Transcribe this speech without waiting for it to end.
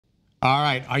All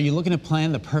right, are you looking to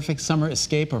plan the perfect summer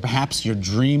escape or perhaps your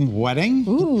dream wedding?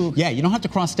 Ooh. Yeah, you don't have to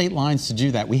cross state lines to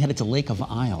do that. We headed to Lake of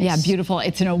Isles. Yeah, beautiful.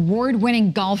 It's an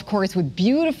award-winning golf course with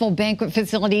beautiful banquet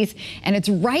facilities, and it's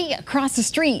right across the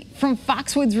street from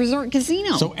Foxwoods Resort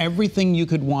Casino. So everything you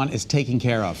could want is taken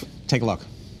care of. Take a look.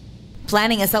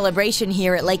 Planning a celebration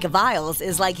here at Lake of Isles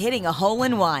is like hitting a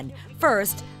hole-in-one.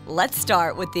 First, let's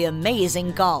start with the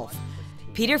amazing golf.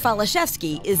 Peter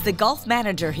Falashevsky is the golf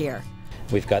manager here.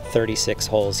 We've got 36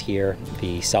 holes here,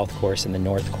 the south course and the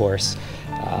north course,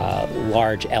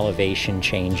 large elevation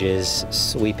changes,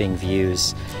 sweeping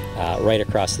views right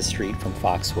across the street from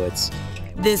Foxwoods.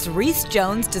 This Reese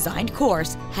Jones designed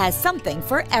course has something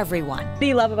for everyone. What do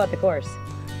you love about the course?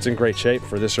 It's in great shape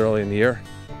for this early in the year.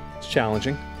 It's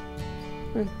challenging.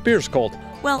 Beer's cold.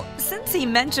 Well, since he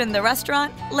mentioned the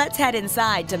restaurant, let's head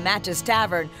inside to Match's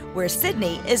Tavern, where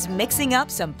Sydney is mixing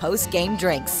up some post-game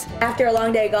drinks. After a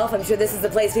long day of golf, I'm sure this is the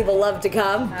place people love to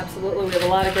come. Absolutely. We have a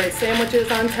lot of great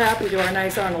sandwiches on tap. We do our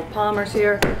nice Arnold Palmer's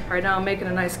here. Right now I'm making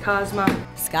a nice Cosmo.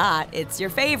 Scott, it's your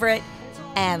favorite.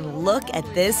 And look at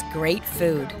this great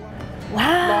food.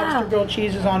 Wow. Lobster grilled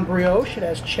cheese is on brioche. It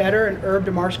has cheddar and herb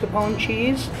de mascarpone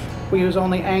cheese. We use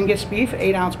only Angus beef,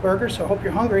 8-ounce burgers, so I hope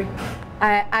you're hungry.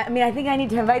 I mean, I think I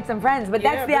need to invite some friends, but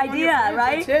that's the idea,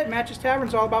 right? That's it. Match's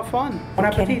Tavern's all about fun. Bon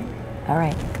appetit. All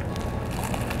right.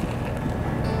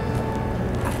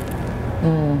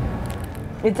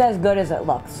 It's as good as it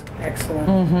looks.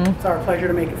 Excellent. It's our pleasure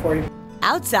to make it for you.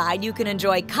 Outside, you can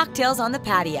enjoy cocktails on the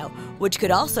patio, which could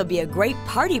also be a great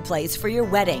party place for your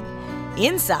wedding.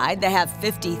 Inside, they have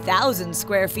 50,000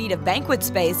 square feet of banquet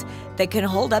space that can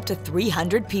hold up to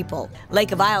 300 people.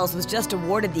 Lake of Isles was just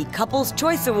awarded the Couples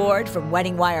Choice Award from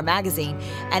Wedding Wire magazine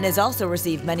and has also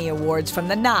received many awards from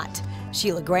The Knot.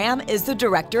 Sheila Graham is the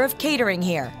director of catering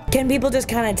here. Can people just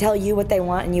kind of tell you what they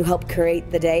want and you help create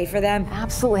the day for them?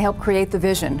 Absolutely help create the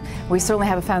vision. We certainly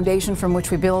have a foundation from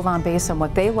which we build on based on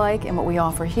what they like and what we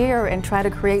offer here and try to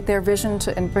create their vision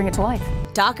and bring it to life.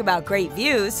 Talk about great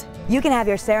views. You can have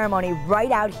your ceremony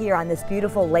right out here on this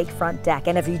beautiful lakefront deck.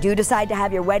 And if you do decide to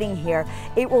have your wedding here,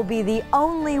 it will be the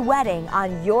only wedding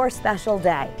on your special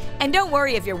day. And don't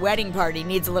worry if your wedding party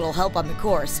needs a little help on the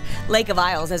course. Lake of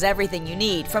Isles has everything you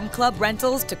need, from club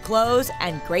rentals to clothes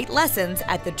and great lessons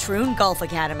at the Troon Golf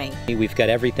Academy. We've got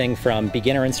everything from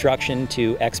beginner instruction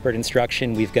to expert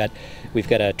instruction. We've got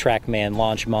a TrackMan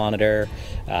launch monitor,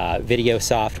 video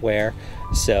software.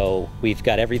 So we've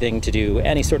got everything to do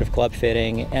any sort of club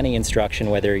fitting, any instruction,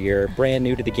 whether you're brand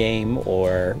new to the game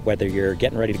or whether you're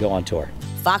getting ready to go on tour.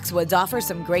 Foxwoods offers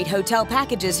some great hotel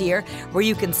packages here where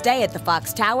you can stay at the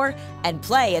Fox Tower and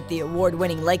play at the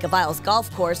award-winning Lake of Isles golf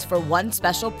course for one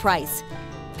special price.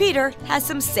 Peter has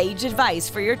some sage advice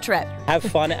for your trip. Have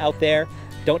fun out there.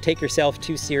 Don't take yourself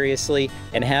too seriously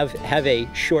and have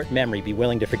a short memory. Be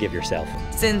willing to forgive yourself.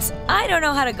 Since I don't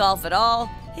know how to golf at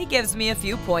all, he gives me a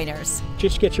few pointers.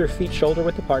 Just get your feet shoulder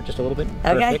width apart just a little bit.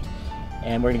 Okay. Perfect.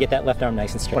 And we're gonna get that left arm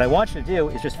nice and straight. What I want you to do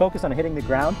is just focus on hitting the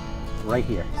ground right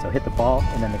here. So hit the ball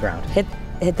and then the ground. Hit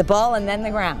the ball and then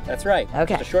the ground. That's right.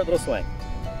 Okay. Just a short little swing.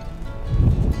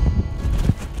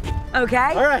 Okay.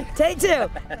 All right. Take two.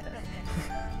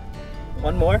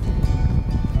 One more.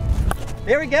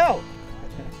 There we go.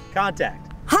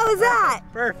 Contact. How was that?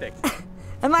 Perfect.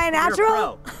 Am I a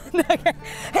natural? You're a pro. Okay.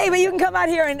 Hey, but you can come out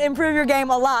here and improve your game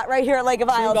a lot right here at Lake of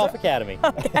Isles. Troon Golf Academy.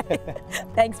 Okay.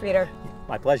 Thanks, Peter.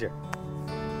 My pleasure.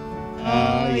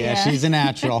 Oh, yeah, she's a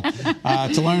natural.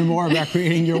 To learn more about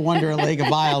creating your wonder at Lake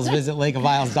of Isles, visit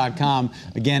lakeofisles.com.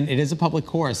 Again, it is a public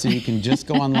course, so you can just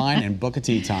go online and book a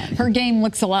tee time. Her game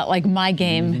looks a lot like my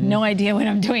game. No idea what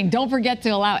I'm doing. Don't forget to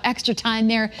allow extra time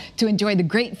there to enjoy the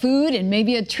great food and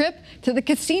maybe a trip to the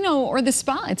casino or the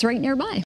spa. It's right nearby.